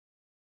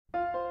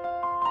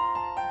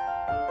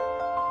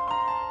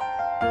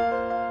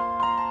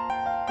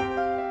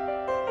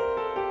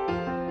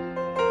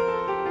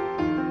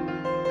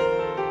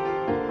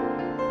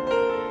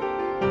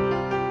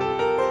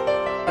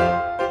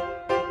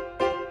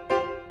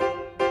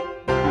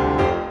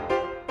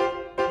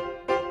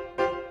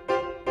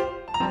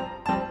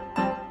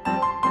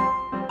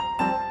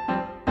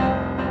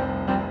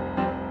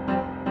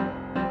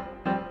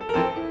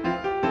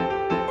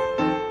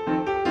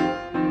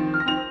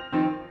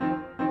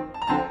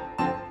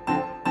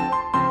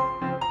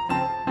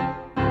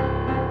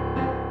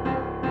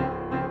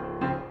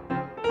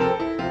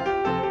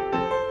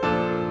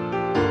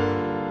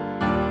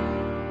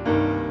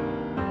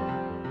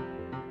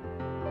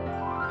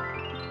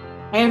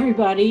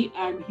Everybody.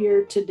 I'm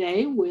here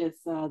today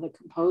with the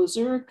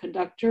composer,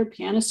 conductor,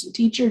 pianist, and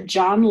teacher,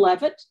 John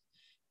Leavitt,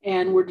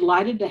 and we're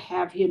delighted to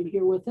have him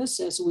here with us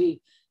as we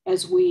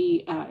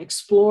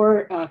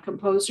explore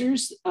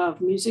composers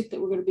of music that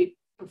we're going to be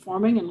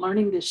performing and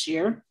learning this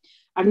year.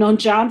 I've known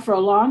John for a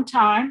long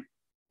time,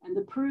 and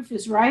the proof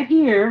is right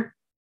here.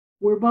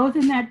 We're both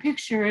in that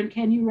picture, and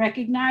can you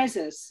recognize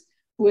us?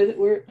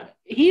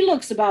 He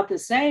looks about the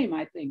same,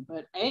 I think,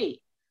 but hey,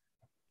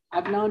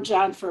 I've known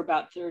John for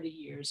about 30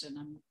 years, and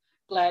I'm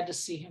glad to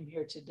see him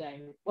here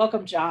today.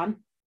 Welcome,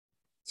 John.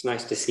 It's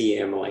nice to see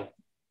you, Emily.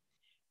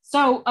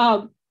 So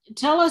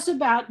tell us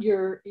about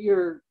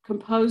your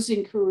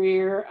composing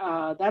career.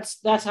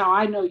 That's how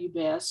I know you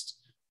best,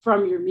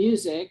 from your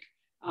music.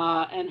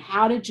 And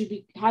how did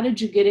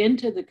you get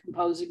into the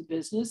composing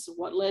business?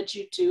 What led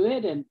you to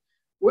it? And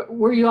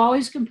were you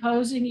always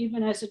composing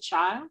even as a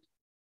child?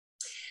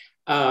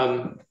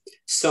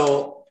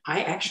 So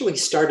I actually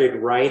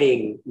started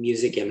writing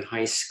music in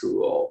high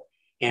school,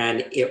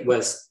 and it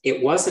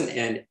wasn't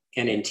an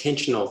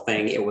intentional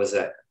thing. It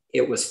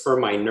was for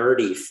my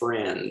nerdy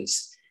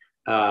friends.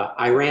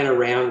 I ran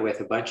around with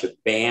a bunch of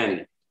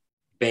band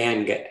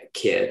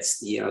kids.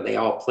 They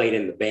all played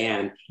in the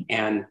band,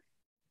 and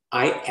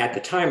at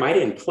the time I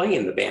didn't play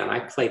in the band.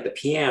 I played the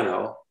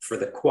piano for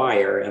the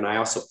choir, and I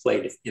also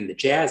played in the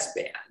jazz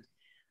band.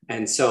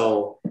 And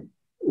so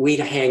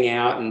we'd hang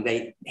out, and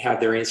they have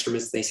their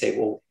instruments. They say,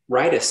 "Well,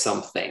 write us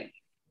something."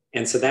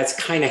 And so that's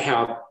kind of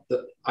how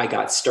I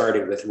got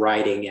started with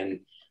writing.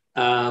 And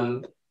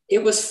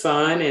it was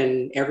fun.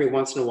 And every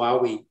once in a while,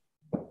 we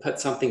put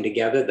something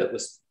together that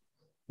was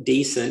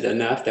decent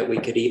enough that we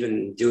could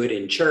even do it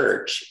in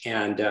church.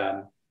 And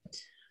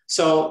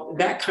so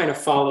that kind of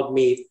followed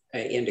me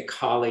into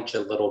college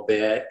a little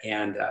bit.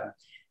 And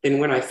then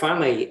when I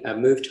finally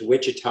moved to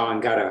Wichita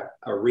and got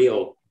a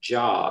real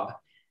job,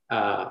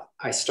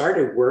 I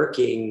started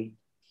working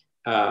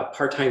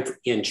part-time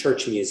in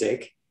church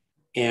music.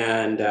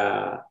 And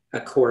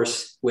of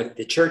course, with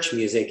the church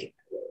music,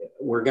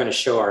 we're going to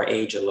show our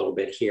age a little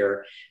bit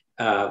here.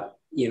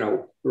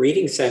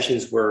 Reading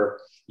sessions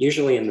were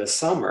usually in the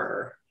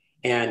summer.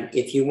 And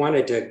if you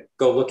wanted to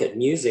go look at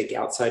music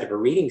outside of a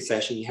reading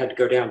session, you had to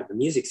go down to the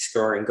music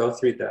store and go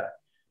through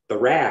the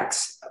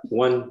racks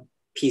one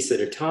piece at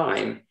a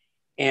time.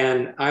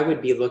 And I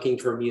would be looking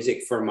for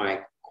music for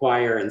my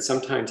choir, and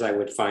sometimes I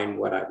would find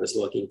what I was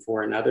looking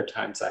for, and other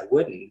times I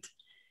wouldn't.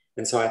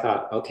 And so I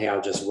thought, okay,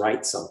 I'll just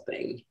write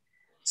something.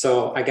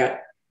 So I got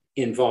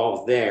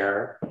involved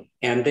there.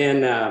 And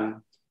then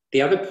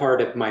the other part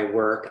of my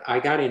work, I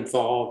got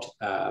involved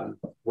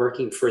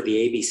working for the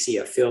ABC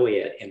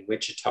affiliate in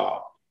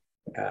Wichita,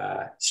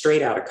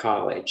 straight out of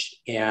college.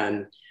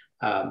 And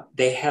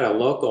they had a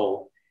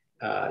local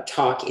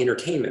talk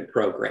entertainment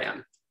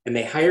program, and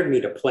they hired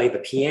me to play the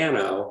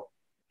piano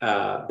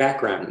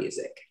background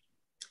music.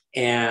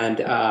 And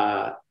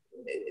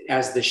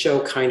as the show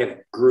kind of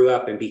grew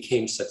up and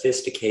became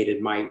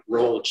sophisticated, my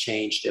role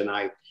changed, and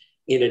I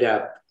ended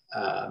up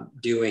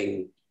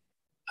doing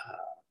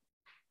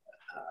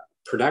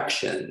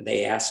production.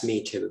 They asked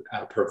me to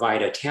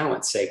provide a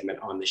talent segment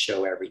on the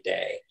show every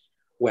day.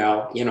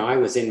 Well, I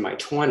was in my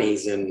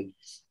 20s and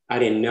I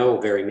didn't know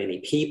very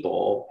many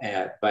people,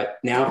 but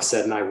now all of a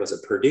sudden I was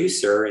a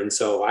producer. And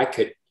so I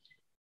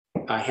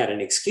had an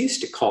excuse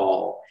to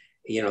call,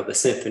 the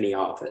symphony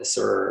office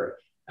or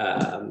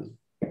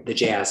the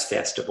jazz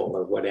festival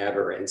or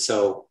whatever. And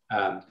so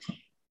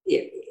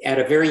at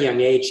a very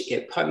young age,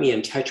 it put me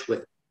in touch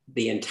with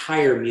the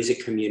entire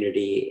music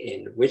community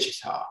in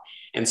Wichita.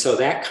 And so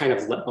that kind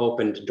of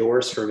opened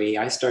doors for me.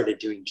 I started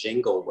doing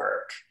jingle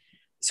work.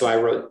 So I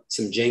wrote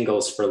some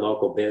jingles for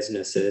local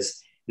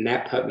businesses, and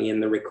that put me in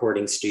the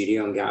recording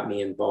studio and got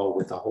me involved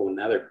with a whole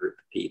nother group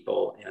of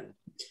people. And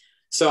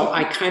so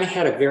I kind of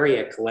had a very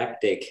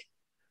eclectic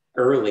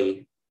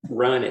early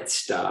run at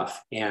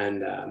stuff.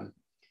 And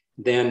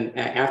then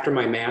after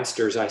my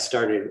master's, I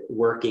started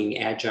working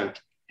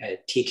adjunct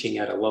teaching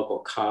at a local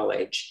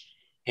college.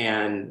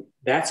 And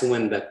that's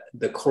when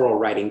the choral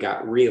writing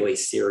got really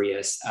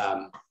serious.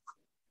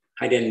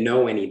 I didn't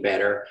know any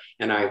better,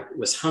 and I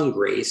was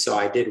hungry, so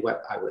I did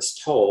what I was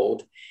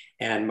told.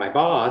 And my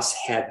boss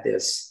had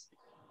this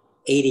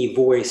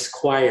 80-voice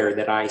choir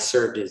that I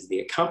served as the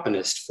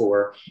accompanist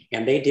for,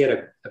 and they did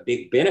a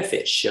big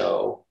benefit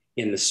show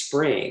in the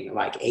spring,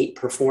 like 8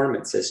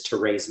 performances to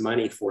raise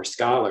money for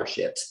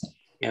scholarships.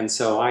 And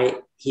so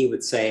he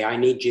would say, "I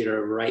need you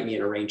to write me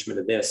an arrangement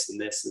of this and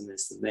this and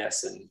this and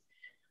this." And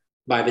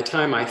by the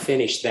time I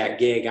finished that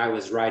gig, I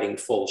was writing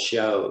full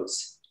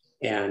shows.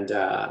 And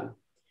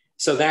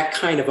so that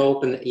kind of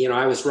opened,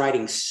 I was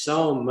writing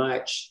so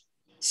much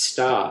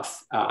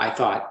stuff. I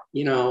thought,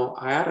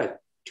 I ought to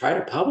try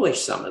to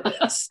publish some of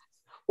this.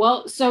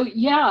 Well, so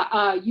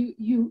yeah,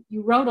 you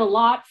wrote a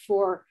lot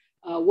for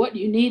what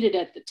you needed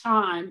at the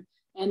time.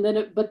 And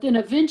but then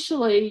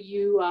eventually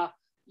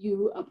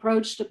you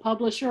approached a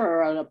publisher,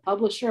 or a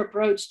publisher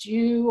approached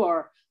you,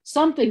 or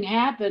something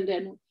happened,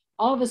 and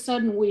all of a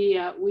sudden we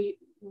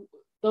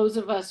those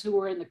of us who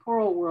were in the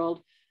choral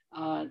world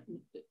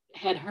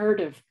had heard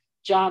of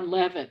John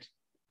Leavitt,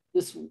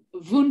 this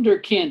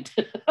wunderkind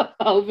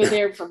over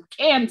there from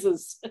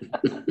Kansas.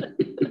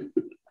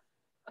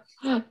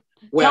 Well,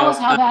 tell us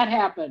how that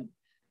happened.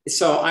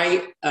 So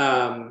I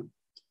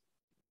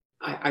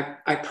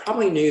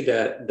probably knew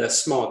the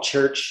small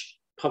church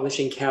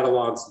publishing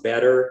catalogs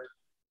better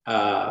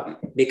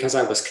because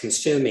I was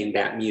consuming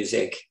that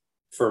music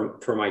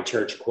for my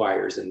church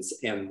choirs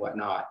and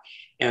whatnot.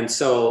 And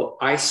so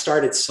I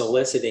started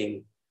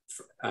soliciting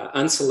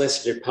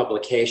unsolicited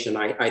publication.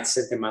 I'd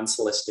sent them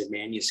unsolicited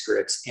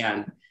manuscripts,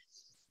 and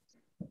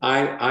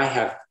I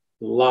have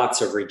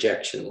lots of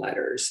rejection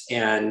letters,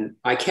 and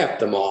I kept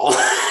them all.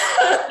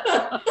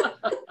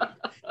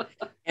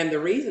 And the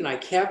reason I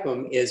kept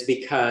them is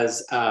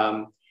because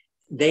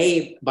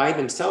they by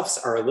themselves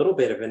are a little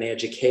bit of an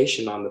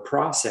education on the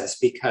process,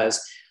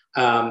 because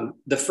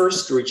the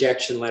first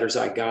rejection letters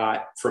I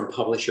got from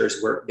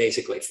publishers were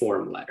basically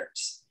form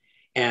letters.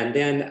 And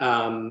then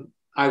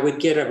I would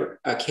get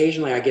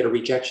occasionally I get a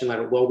rejection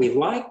letter. Well, we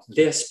like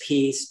this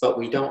piece, but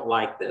we don't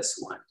like this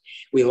one.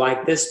 We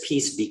like this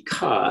piece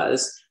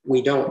because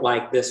we don't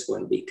like this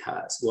one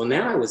because. Well,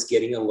 now I was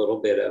getting a little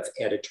bit of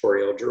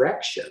editorial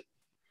direction.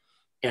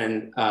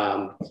 And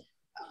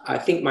I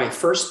think my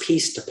first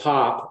piece to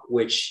pop,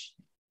 which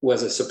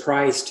was a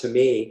surprise to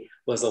me,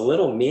 was a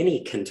little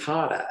mini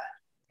cantata.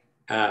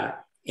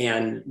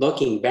 And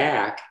looking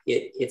back,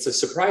 it's a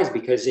surprise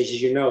because,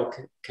 as you know,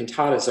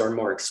 cantatas are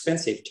more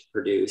expensive to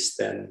produce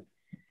than,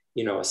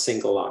 a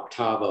single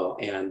octavo.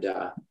 And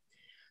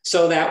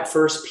so that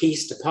first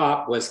piece to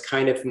pop was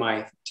kind of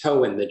my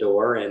toe in the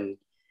door. And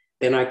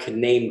then I could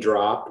name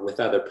drop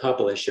with other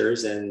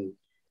publishers, and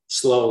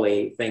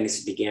slowly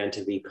things began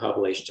to be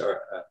published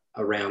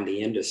around the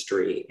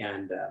industry.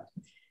 And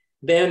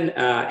then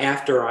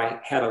after I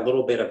had a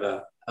little bit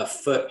of a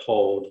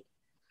foothold,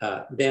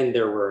 then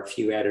there were a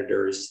few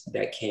editors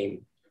that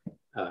came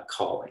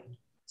calling.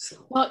 So.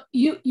 Well,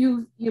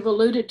 you've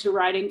alluded to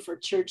writing for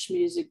church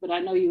music, but I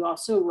know you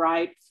also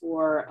write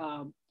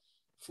for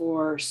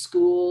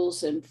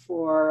schools and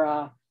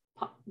for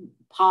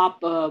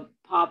pop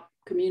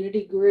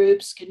community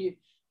groups. Can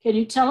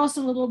you tell us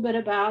a little bit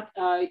about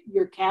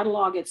your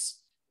catalog?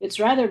 It's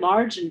rather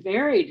large and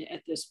varied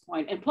at this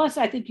point. And plus,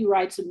 I think you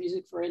write some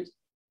music for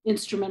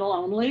instrumental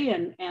only,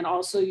 and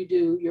also you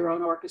do your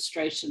own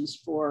orchestrations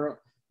for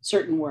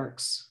certain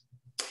works.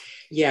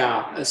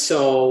 Yeah,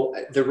 so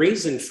the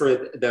reason for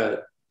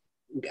the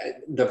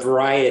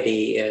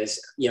variety is,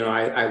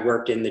 I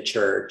worked in the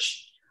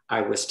church.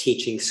 I was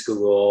teaching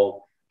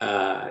school,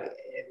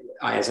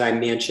 as I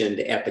mentioned,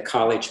 at the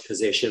college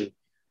position.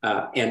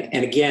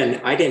 And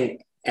again,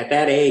 at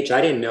that age,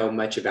 I didn't know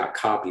much about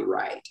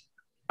copyright.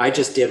 I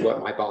just did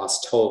what my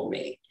boss told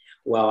me.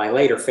 Well, I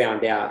later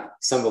found out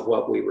some of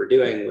what we were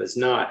doing was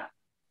not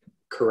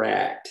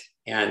correct.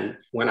 And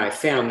when I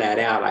found that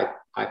out,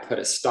 I put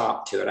a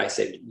stop to it. I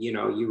said,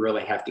 you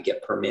really have to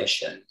get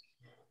permission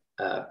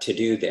to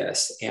do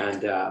this.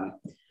 And,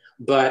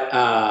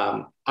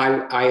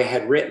 I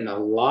had written a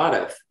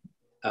lot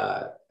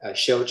of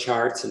show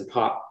charts and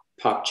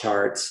pop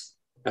charts,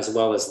 as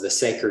well as the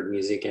sacred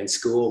music and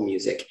school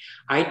music.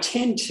 I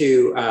tend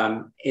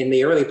to, in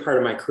the early part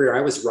of my career,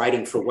 I was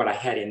writing for what I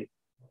had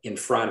in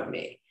front of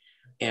me.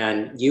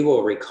 And you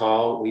will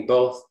recall, we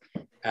both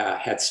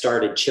had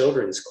started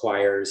children's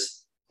choirs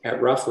at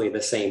roughly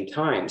the same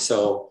time.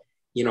 So,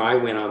 I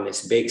went on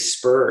this big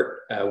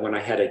spurt when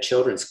I had a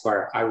children's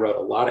choir. I wrote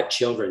a lot of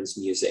children's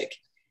music.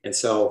 And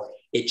so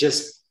it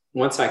just,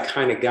 once I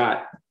kind of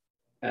got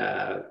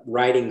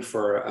writing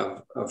for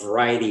a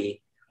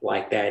variety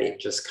like that, it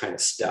just kind of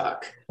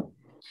stuck.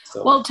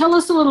 So. Well, tell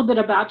us a little bit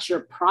about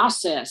your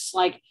process.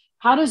 Like,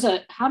 how does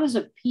a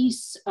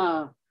piece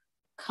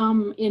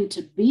come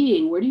into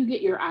being? Where do you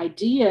get your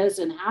ideas,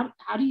 and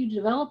how do you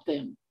develop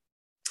them?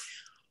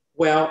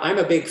 Well, I'm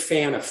a big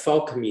fan of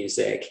folk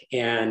music,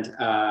 and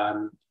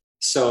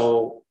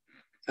so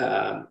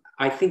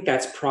I think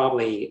that's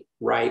probably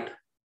ripe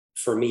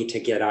for me to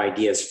get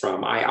ideas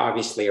from. I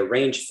obviously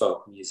arrange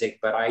folk music,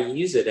 but I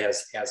use it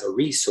as a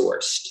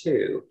resource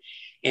too.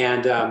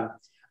 And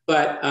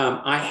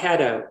I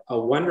had a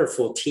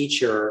wonderful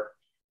teacher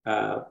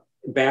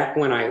back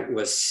when I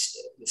was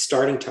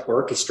starting to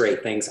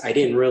orchestrate things. I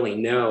didn't really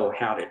know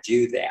how to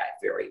do that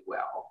very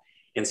well,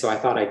 and so I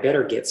thought I'd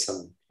better get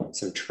some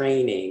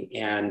training.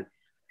 And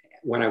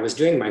when I was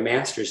doing my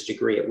master's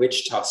degree at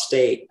Wichita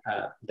State,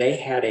 they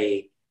had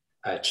a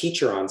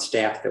teacher on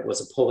staff that was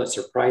a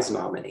Pulitzer Prize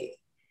nominee,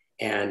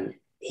 and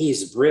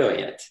he's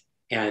brilliant.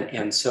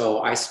 And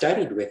so I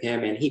studied with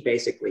him, and he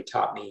basically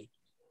taught me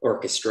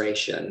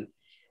orchestration.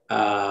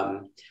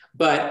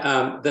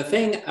 The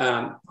thing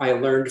I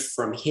learned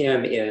from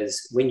him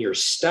is when you're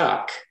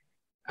stuck,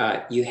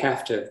 you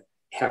have to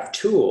have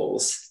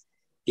tools.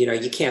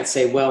 You can't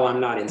say, well, I'm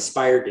not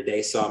inspired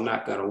today, so I'm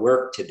not going to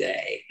work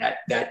today.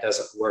 That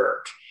doesn't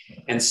work.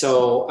 And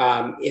so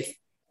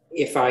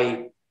if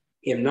I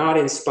am not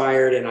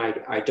inspired and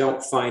I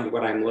don't find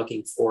what I'm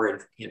looking for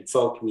in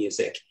folk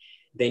music,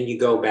 then you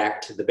go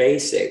back to the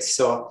basics.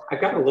 So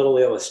I've got a little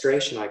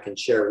illustration I can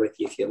share with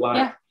you if you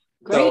like.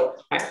 Great. So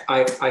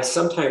I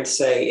sometimes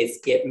say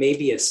it may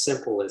be as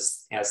simple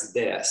as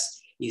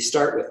this. You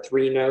start with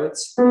 3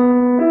 notes,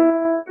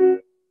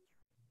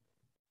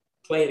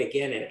 play it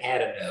again and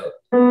add a note.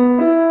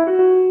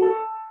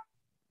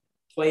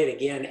 Play it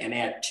again and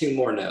add 2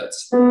 more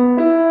notes.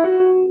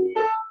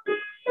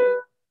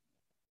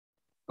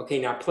 Okay,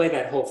 now play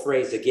that whole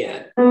phrase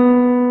again.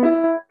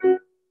 Add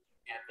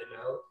the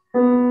note,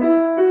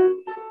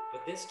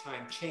 but this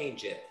time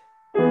change it.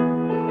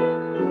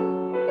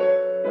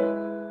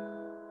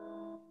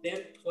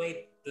 Then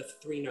play the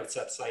 3 notes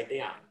upside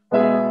down.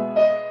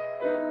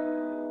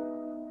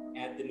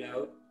 Add the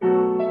note.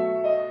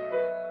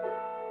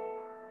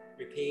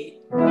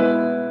 Repeat.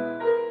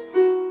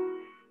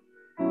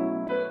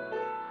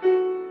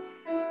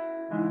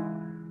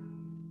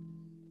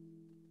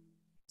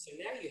 So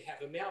now you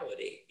have a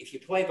melody. If you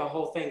play the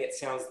whole thing, it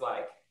sounds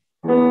like.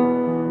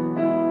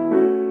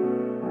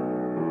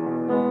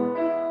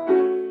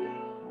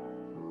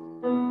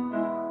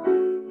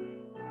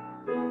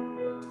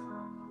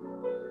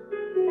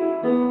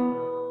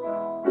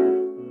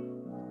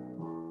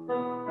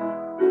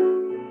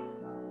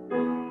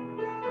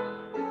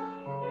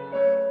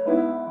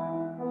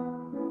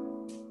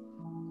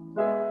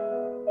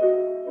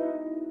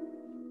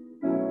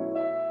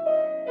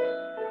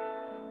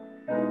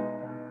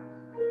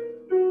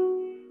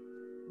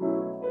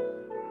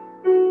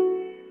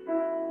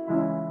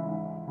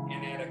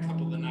 And add a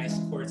couple of nice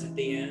chords at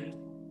the end.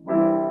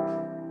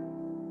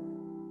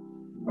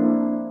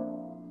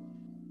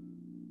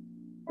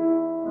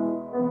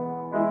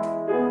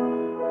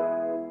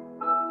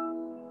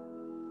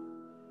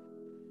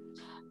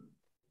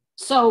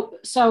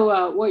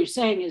 So what you're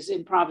saying is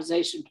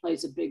improvisation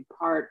plays a big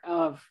part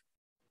of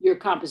your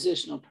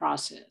compositional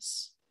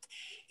process.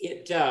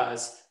 It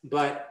does,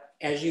 but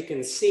as you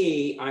can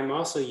see, I'm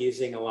also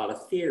using a lot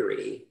of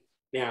theory.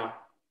 Now,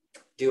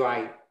 do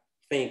I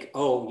think,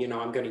 oh, you know,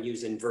 I'm going to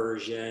use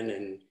inversion,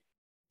 and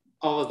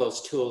all of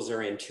those tools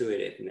are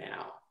intuitive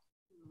now.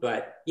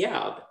 But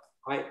yeah,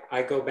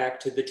 I go back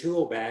to the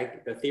tool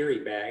bag, the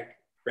theory bag,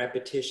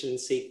 repetition,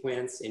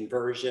 sequence,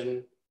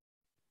 inversion,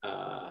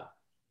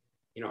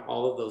 you know,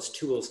 all of those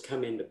tools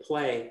come into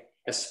play,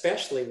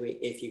 especially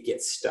if you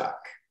get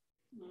stuck.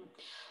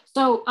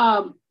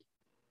 So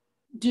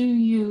do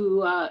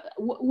you,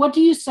 what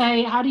do you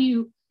say, how do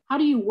you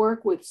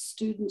work with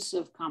students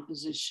of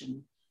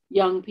composition,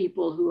 young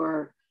people who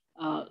are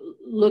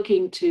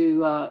looking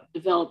to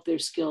develop their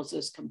skills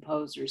as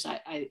composers?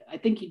 I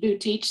think you do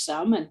teach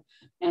some,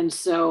 and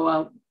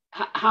so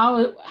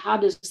how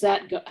does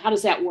that go? How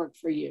does that work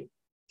for you?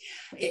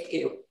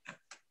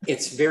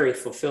 It's very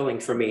fulfilling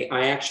for me.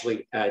 I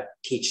actually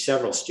teach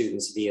several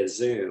students via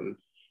Zoom,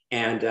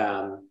 and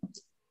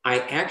I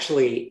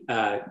actually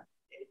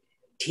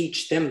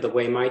teach them the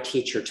way my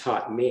teacher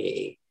taught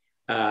me.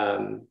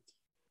 I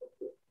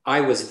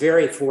was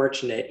very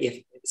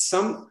fortunate.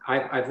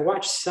 I've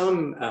watched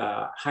some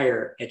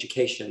higher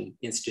education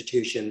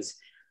institutions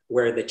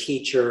where the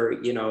teacher,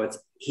 you know,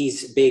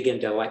 he's big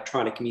into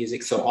electronic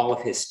music, so all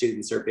of his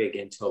students are big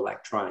into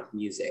electronic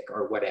music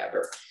or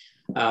whatever.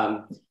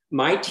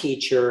 My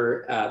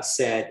teacher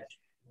said,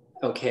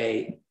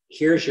 okay,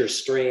 here's your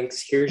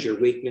strengths, here's your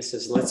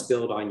weaknesses, let's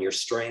build on your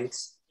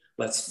strengths,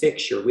 let's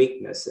fix your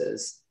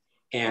weaknesses.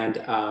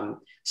 And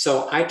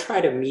so I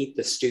try to meet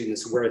the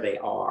students where they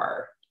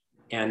are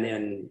and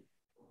then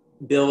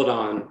build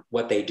on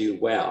what they do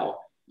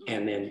well,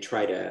 and then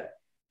try to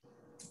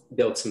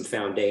build some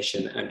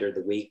foundation under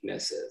the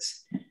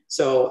weaknesses.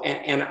 So,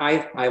 and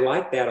I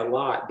like that a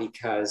lot,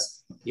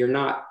 because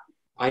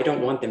I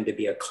don't want them to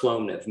be a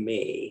clone of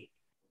me.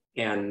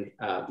 And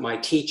my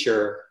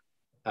teacher,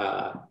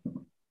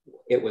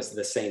 it was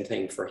the same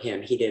thing for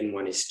him. He didn't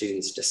want his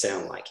students to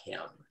sound like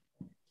him.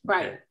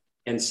 Right.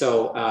 And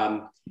so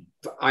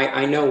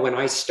I know when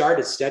I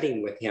started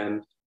studying with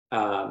him,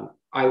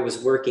 I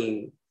was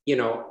working, you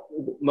know,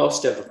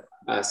 most of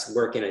us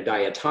work in a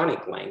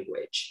diatonic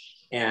language,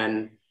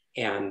 and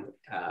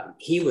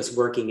he was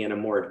working in a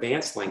more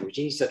advanced language.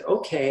 And he said,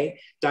 okay,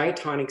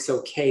 diatonic's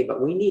okay,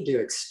 but we need to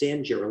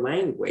extend your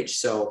language.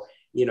 So,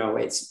 you know,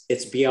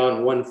 it's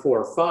beyond 1,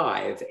 4,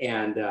 5.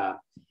 And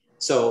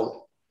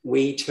so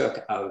we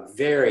took a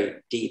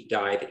very deep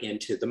dive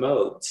into the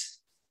modes.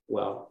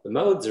 Well, the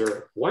modes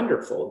are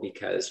wonderful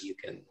because you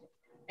can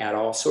add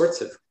all sorts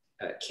of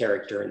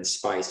character and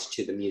spice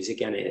to the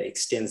music, and it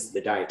extends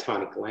the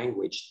diatonic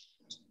language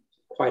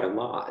quite a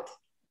lot.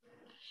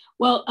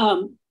 Well,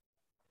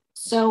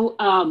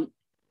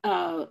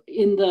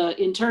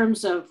 in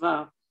terms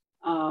of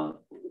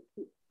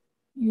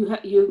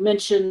you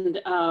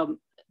mentioned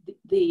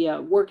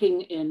the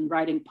working in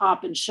writing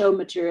pop and show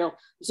material.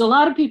 There's a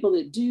lot of people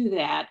that do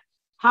that.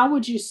 How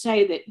would you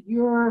say that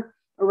your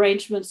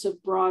arrangements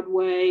of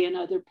Broadway and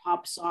other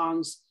pop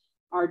songs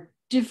are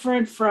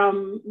different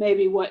from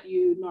maybe what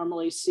you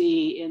normally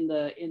see in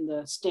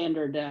the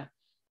standard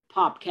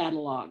pop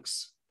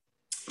catalogs?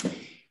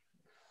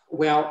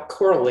 Well,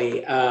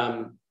 Coralie,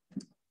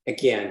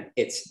 again,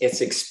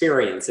 it's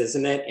experience,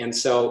 isn't it? And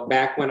so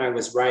back when I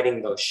was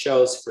writing those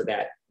shows for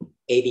that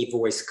 80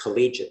 voice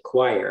collegiate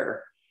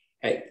choir,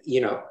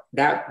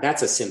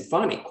 that's a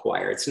symphonic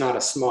choir. It's not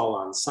a small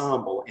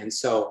ensemble. And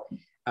so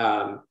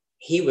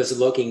he was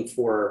looking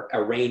for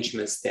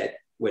arrangements that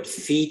would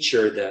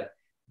feature the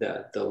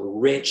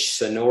rich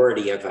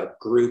sonority of a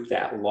group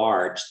that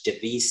large,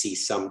 Debussy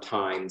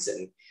sometimes,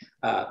 and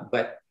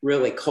but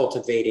really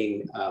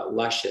cultivating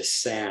luscious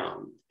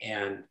sound.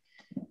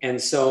 And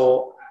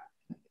so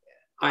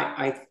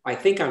I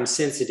think I'm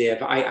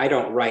sensitive. I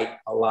don't write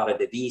a lot of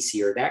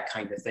Debussy or that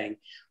kind of thing,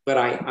 but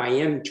I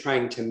am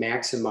trying to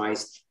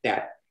maximize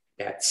that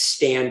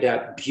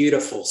stand-up,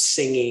 beautiful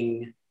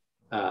singing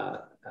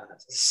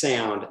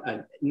sound.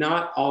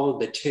 Not all of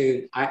the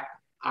tune.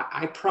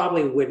 I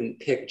probably wouldn't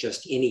pick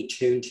just any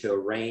tune to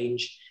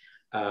arrange.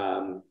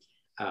 Can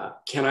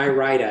I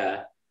write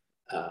a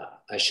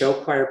show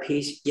choir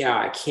piece? Yeah,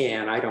 I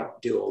can. I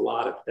don't do a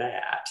lot of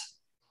that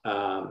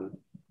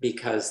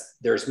because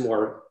there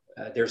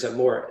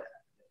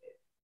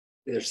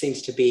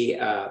seems to be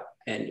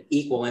an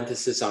equal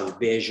emphasis on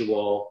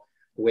visual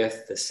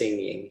with the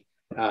singing.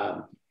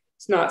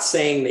 It's not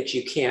saying that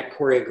you can't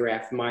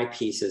choreograph my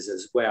pieces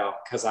as well,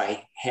 because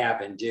I have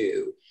and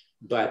do,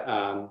 but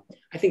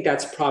I think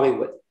that's probably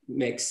what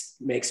makes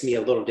me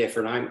a little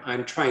different.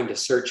 I'm trying to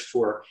search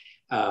for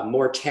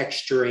more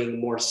texturing,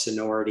 more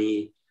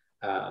sonority.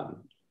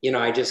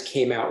 I just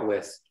came out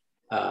with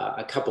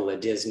a couple of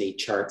Disney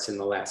charts in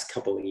the last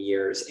couple of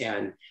years,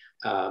 and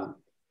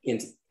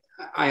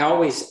I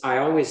always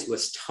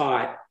was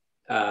taught.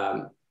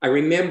 I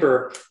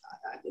remember,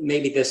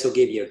 maybe this will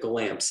give you a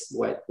glimpse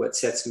what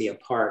sets me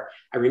apart.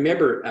 I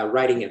remember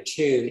writing a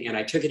tune, and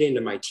I took it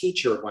into my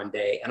teacher one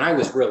day, and I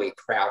was really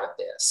proud of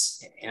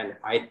this, and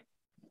I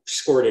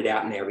scored it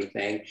out and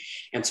everything.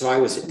 And so I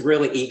was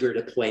really eager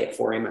to play it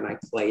for him, and I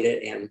played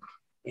it, and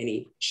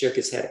he shook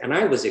his head, and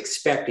I was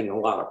expecting a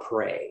lot of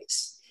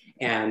praise.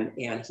 And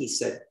he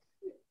said,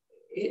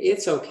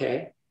 "It's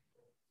okay."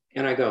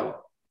 And I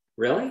go,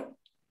 "Really?"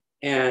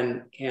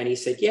 And he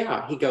said,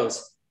 "Yeah." He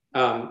goes,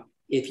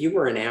 "If you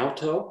were an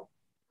alto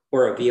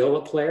or a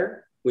viola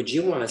player, would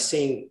you want to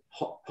sing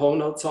whole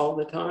notes all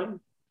the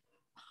time?"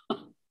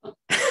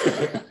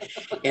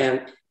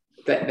 And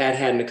that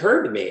hadn't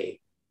occurred to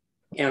me.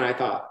 And I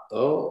thought,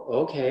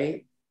 oh,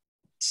 okay.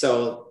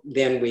 So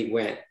then we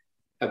went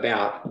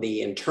about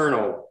the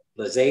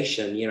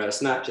internalization.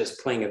 It's not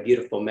just playing a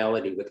beautiful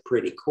melody with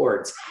pretty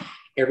chords.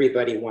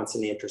 Everybody wants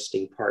an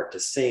interesting part to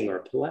sing or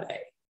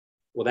play.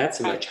 Well, that's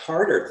a much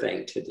harder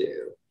thing to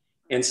do.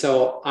 And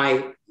so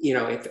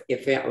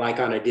if like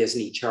on a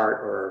Disney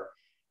chart, or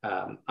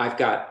I've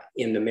got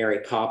in the Mary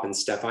Poppins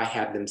stuff, I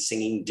have them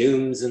singing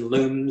dooms and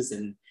looms,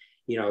 and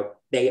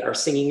they are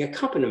singing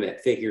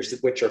accompaniment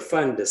figures, which are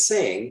fun to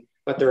sing,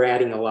 but they're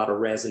adding a lot of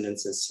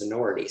resonance and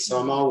sonority. So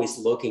I'm always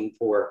looking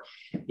for,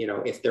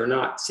 if they're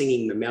not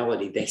singing the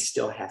melody, they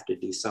still have to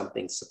do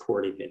something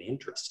supportive and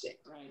interesting.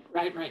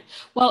 Right.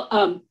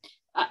 Well,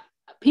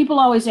 people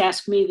always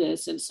ask me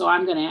this, and so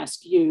I'm going to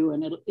ask you,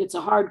 and it's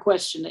a hard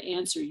question to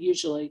answer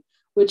usually,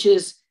 which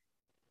is,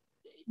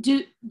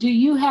 do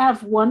you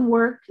have one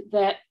work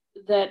that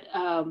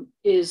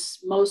is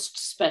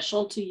most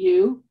special to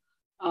you,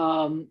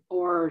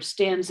 or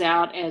stands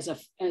out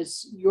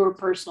as your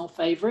personal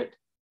favorite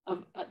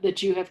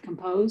that you have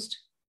composed?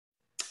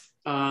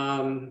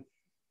 I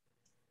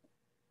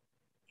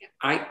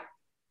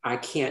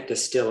can't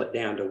distill it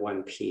down to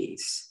one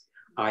piece.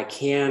 I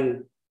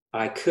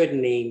could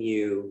name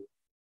you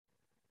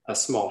a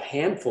small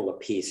handful of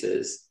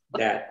pieces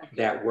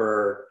that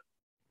were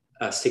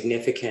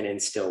significant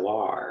and still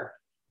are.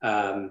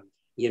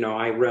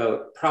 I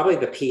wrote, probably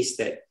the piece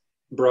that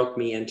broke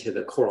me into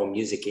the choral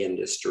music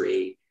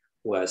industry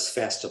was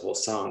Festival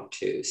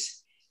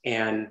Sanctus.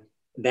 And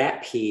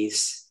that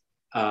piece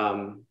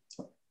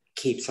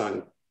keeps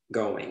on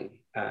going.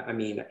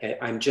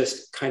 I'm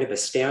just kind of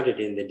astounded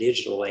in the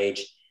digital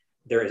age.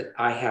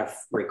 I have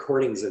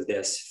recordings of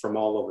this from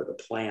all over the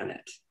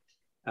planet.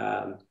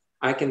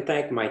 I can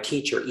thank my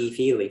teacher, E.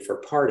 Feely, for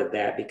part of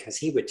that, because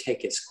he would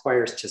take his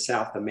choirs to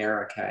South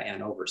America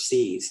and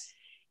overseas.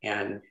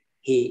 And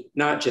he,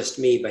 not just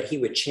me, but he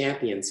would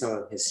champion some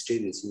of his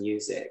students'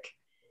 music.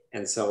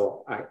 And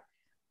so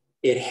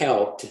it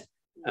helped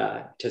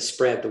to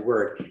spread the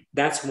word.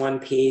 That's one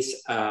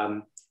piece.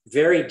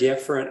 Very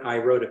different. I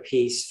wrote a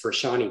piece for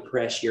Shawnee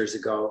Press years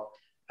ago.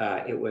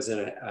 It was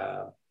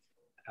a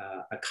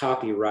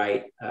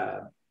copyright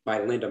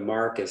by Linda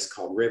Marcus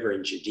called River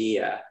in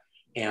Judea.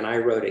 And I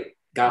wrote it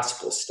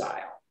gospel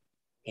style,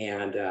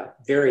 and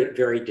very,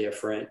 very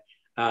different.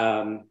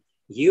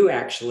 You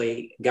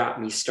actually got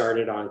me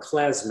started on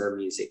klezmer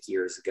music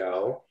years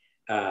ago.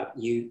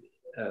 You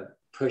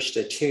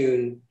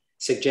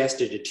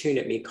suggested a tune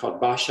at me called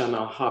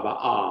Bashana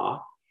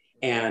Haba'a.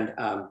 And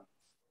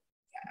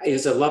it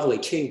was a lovely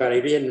tune, but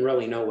I didn't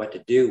really know what to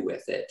do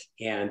with it.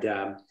 And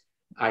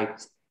I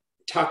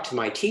talked to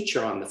my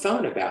teacher on the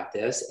phone about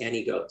this, and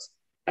he goes,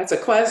 "That's a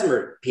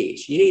klezmer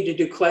piece. You need to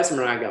do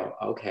klezmer." And I go,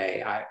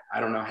 "Okay, I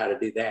don't know how to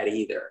do that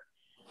either."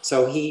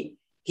 So he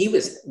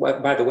was, well,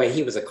 by the way,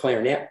 he was a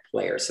clarinet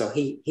player, so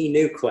he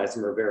knew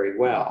klezmer very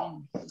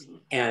well,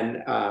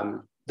 and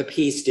the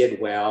piece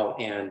did well,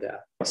 and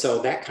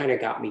so that kind of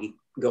got me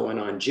going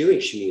on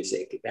Jewish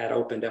music. That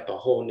opened up a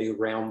whole new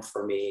realm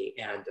for me,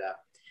 and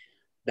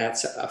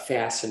that's a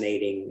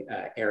fascinating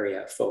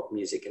area of folk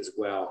music as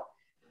well.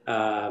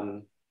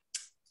 And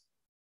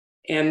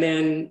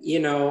then, you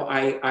know,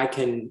 I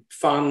can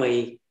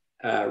fondly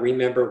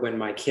remember when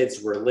my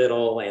kids were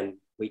little and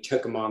we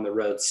took them on the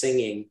road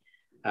singing.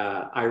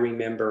 I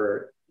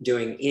remember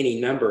doing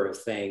any number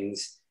of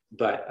things,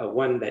 but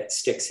one that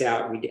sticks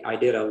out, I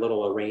did a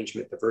little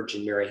arrangement, The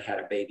Virgin Mary Had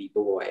a Baby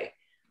Boy,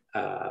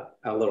 a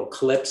little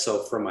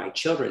calypso for my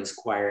children's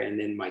choir, and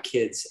then my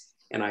kids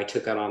and I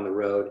took it on the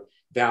road.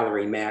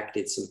 Valerie Mack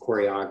did some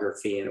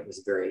choreography, and it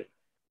was very,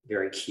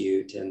 very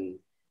cute and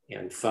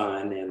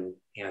fun.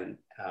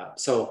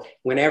 So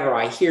whenever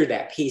I hear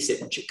that piece,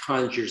 it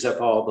conjures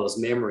up all those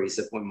memories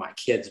of when my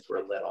kids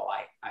were little.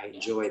 I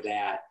enjoy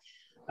that.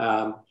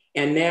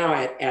 And now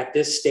at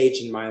this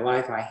stage in my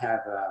life, I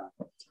have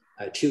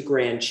 2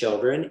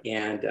 grandchildren,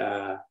 and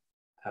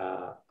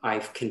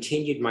I've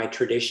continued my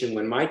tradition.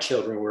 When my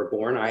children were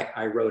born,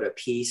 I wrote a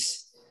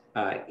piece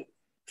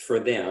for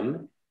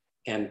them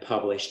and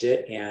published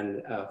it.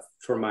 And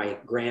for my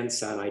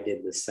grandson, I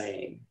did the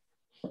same.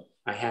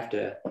 I have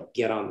to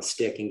get on the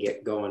stick and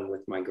get going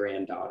with my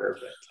granddaughter.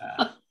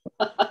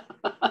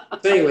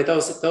 But anyway,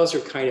 those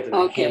are kind of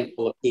a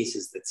handful of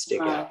pieces that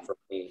stick out for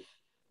me.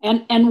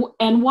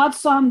 And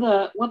what's on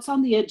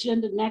the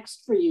agenda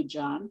next for you,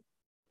 John?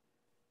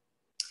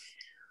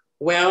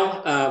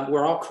 Well,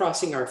 we're all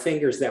crossing our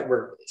fingers that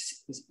we're,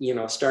 you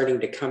know, starting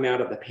to come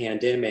out of the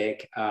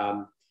pandemic.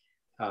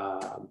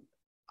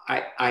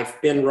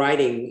 I've been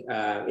writing,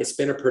 it's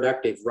been a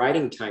productive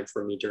writing time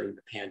for me during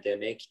the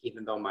pandemic,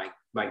 even though my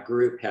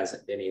group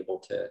hasn't been able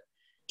to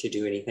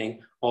do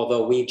anything,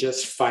 although we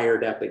just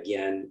fired up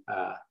again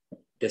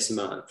this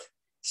month.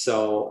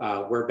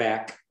 So we're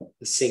back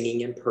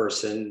singing in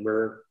person.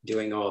 We're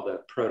doing all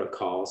the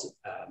protocols,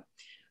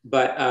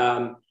 but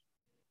I'm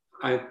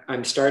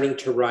starting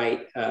to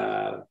write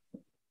a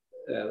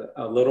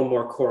little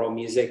more choral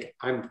music.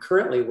 I'm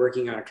currently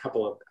working on a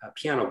couple of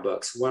piano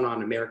books, one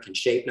on American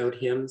shape note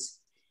hymns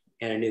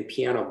and a new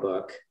piano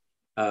book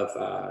of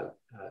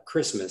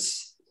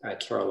Christmas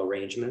carol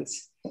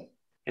arrangements.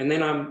 And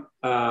then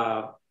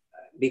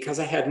because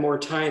I had more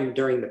time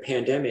during the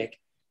pandemic,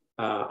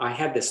 I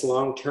had this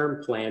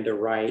long-term plan to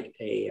write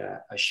a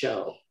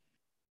show.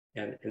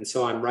 And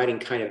so I'm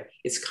writing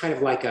it's kind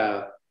of like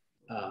the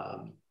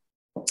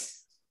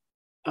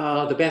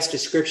best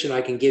description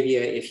I can give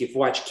you, if you've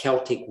watched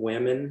Celtic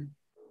Women,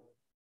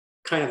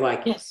 kind of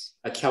like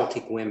a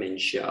Celtic Women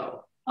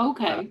show.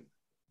 Okay.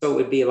 So it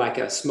would be like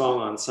a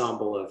small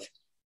ensemble of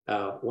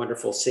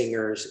wonderful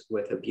singers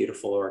with a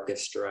beautiful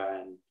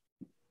orchestra.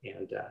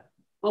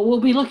 Well,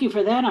 we'll be looking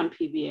for that on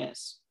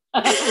PBS,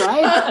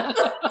 right?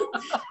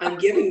 I'm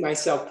giving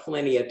myself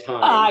plenty of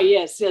time.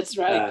 Yes, that's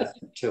right.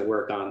 To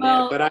work on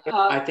that. But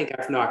I think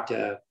I've knocked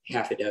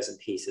half a dozen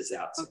pieces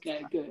out.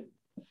 Okay, good.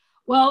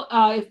 Well,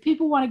 if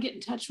people want to get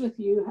in touch with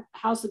you,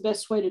 how's the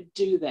best way to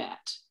do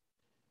that?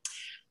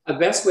 The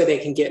best way they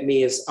can get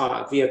me is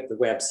via the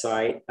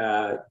website,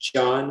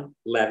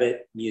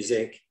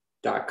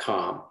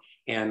 johnleavittmusic.com.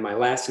 And my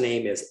last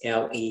name is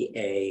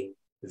Leavitt,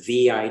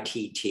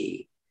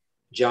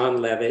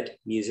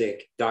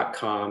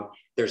 johnleavittmusic.com.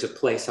 There's a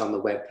place on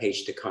the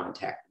webpage to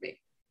contact me.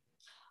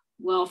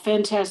 Well,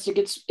 fantastic.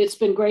 It's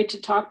been great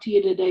to talk to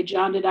you today,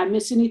 John. Did I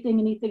miss anything?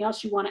 Anything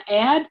else you want to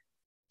add?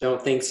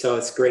 Don't think so.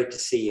 It's great to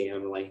see you,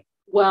 Emily.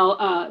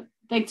 Well,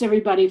 thanks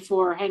everybody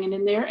for hanging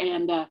in there,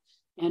 and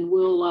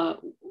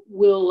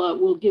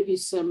we'll give you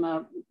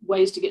some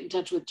ways to get in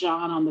touch with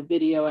John on the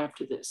video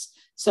after this.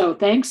 So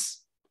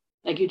thanks.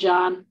 Thank you,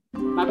 John.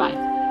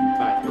 Bye-bye.